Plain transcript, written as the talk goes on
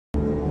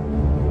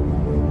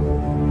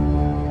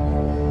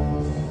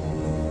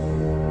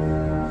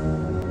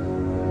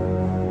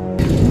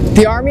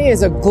The Army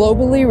is a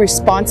globally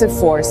responsive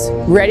force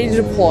ready to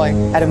deploy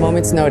at a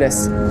moment's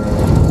notice.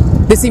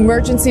 This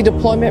Emergency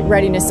Deployment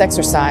Readiness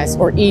Exercise,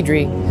 or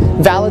EDRE,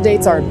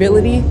 validates our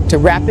ability to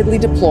rapidly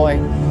deploy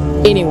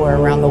anywhere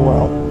around the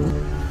world.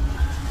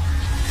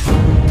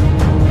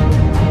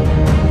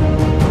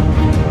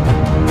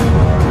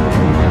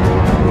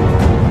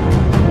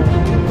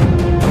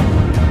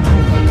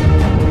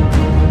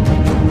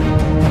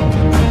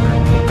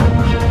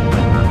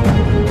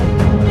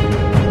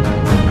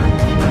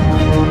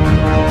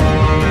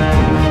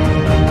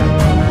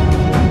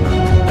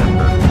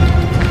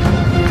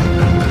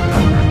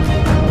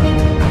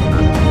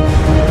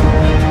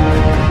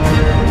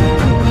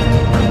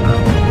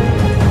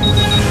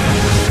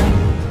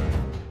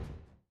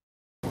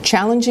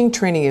 Challenging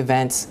training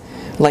events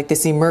like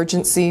this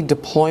Emergency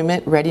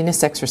Deployment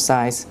Readiness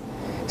Exercise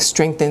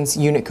strengthens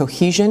unit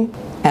cohesion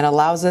and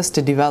allows us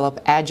to develop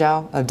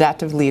agile,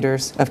 adaptive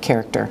leaders of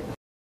character.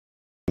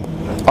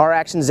 Our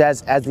actions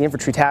as the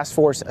infantry task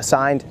force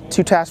assigned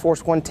to Task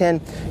Force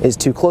 110 is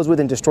to close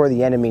with and destroy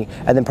the enemy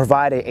and then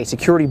provide a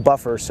security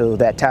buffer so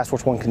that Task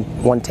Force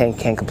 110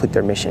 can complete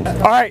their mission.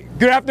 All right,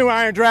 good afternoon,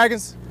 Iron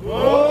Dragons.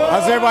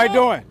 How's everybody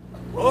doing?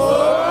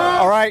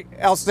 All right,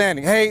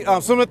 outstanding. Hey,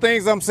 some of the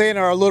things I'm saying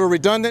are a little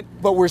redundant,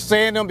 but we're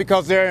saying them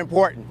because they're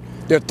important.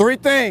 There are three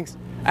things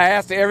I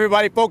ask that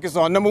everybody focus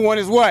on. Number one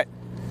is what?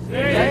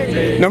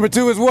 Safety. Number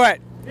two is what?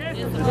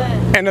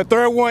 Discipline. And the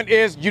third one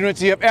is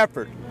unity of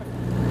effort.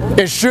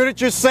 Ensure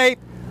that you're safe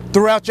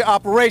throughout your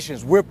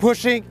operations. We're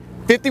pushing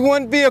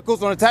 51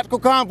 vehicles on a tactical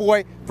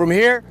convoy from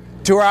here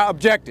to our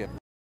objective.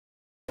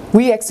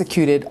 We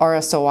executed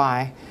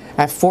RSOI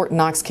at Fort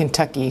Knox,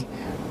 Kentucky,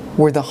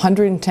 where the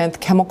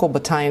 110th Chemical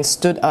Battalion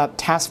stood up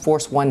Task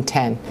Force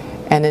 110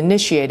 and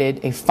initiated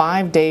a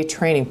 5-day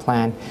training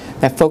plan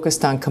that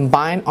focused on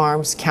combined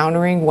arms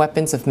countering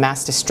weapons of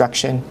mass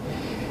destruction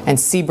and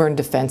seaborne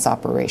defense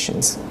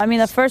operations. I mean,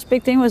 the first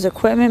big thing was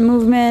equipment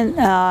movement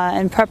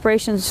and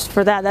preparations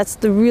for that. That's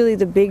really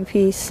the big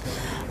piece.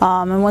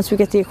 And once we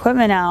get the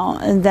equipment out,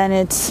 and then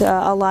it's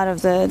a lot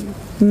of the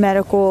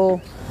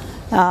medical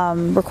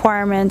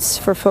requirements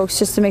for folks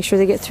just to make sure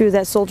they get through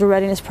that Soldier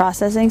Readiness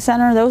Processing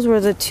Center. Those were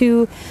the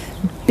two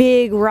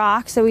big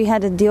rocks that we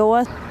had to deal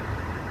with.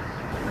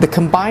 The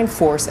combined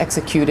force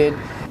executed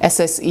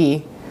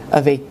SSE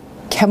of a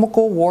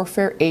chemical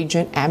warfare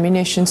agent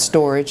ammunition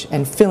storage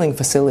and filling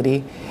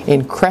facility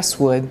in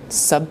Crestwood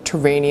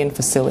subterranean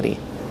facility.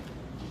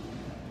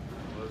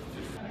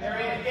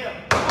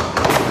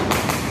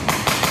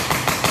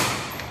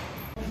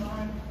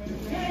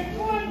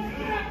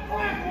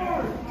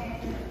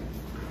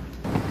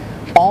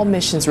 All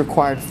missions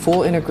required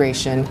full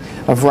integration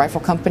of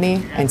rifle company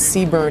and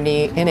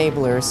seaborne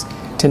enablers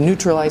to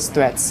neutralize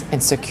threats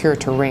and secure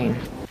terrain.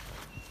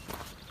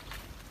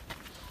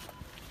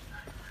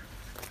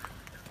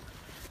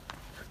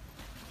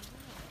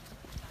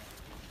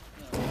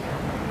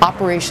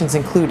 Operations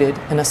included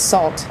an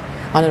assault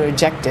on an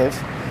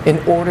objective in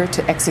order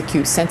to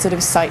execute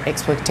sensitive site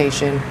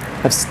exploitation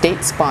of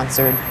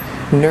state-sponsored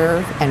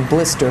nerve and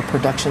blister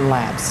production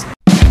labs.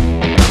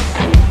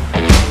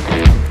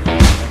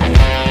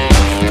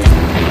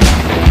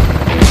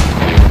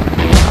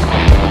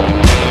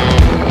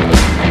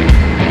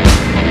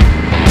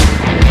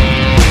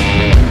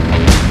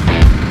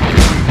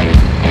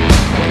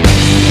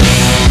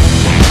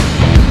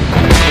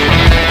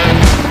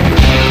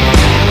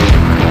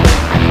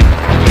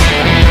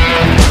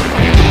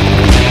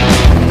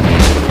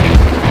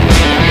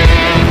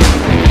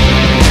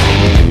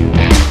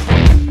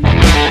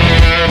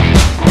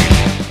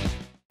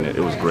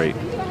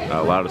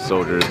 A lot of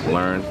soldiers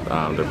learned,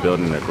 they're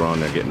building, they're growing,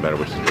 they're getting better,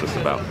 which is what it's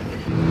about.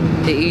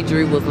 The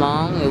EDRE was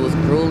long, it was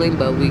grueling,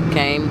 but we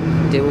came,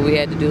 did what we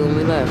had to do, and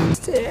we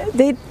left.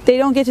 They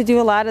don't get to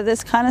do a lot of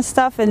this kind of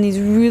stuff and these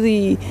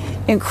really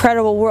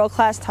incredible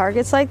world-class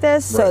targets like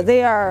this, so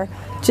they are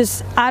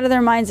just out of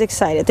their minds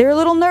excited. They were a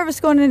little nervous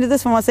going into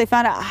this one once they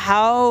found out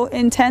how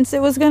intense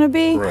it was going to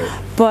be,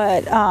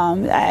 but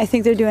I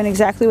think they're doing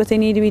exactly what they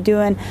need to be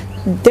doing.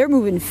 They're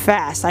moving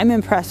fast. I'm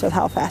impressed with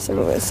how fast they're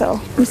moving,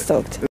 so I'm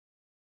stoked.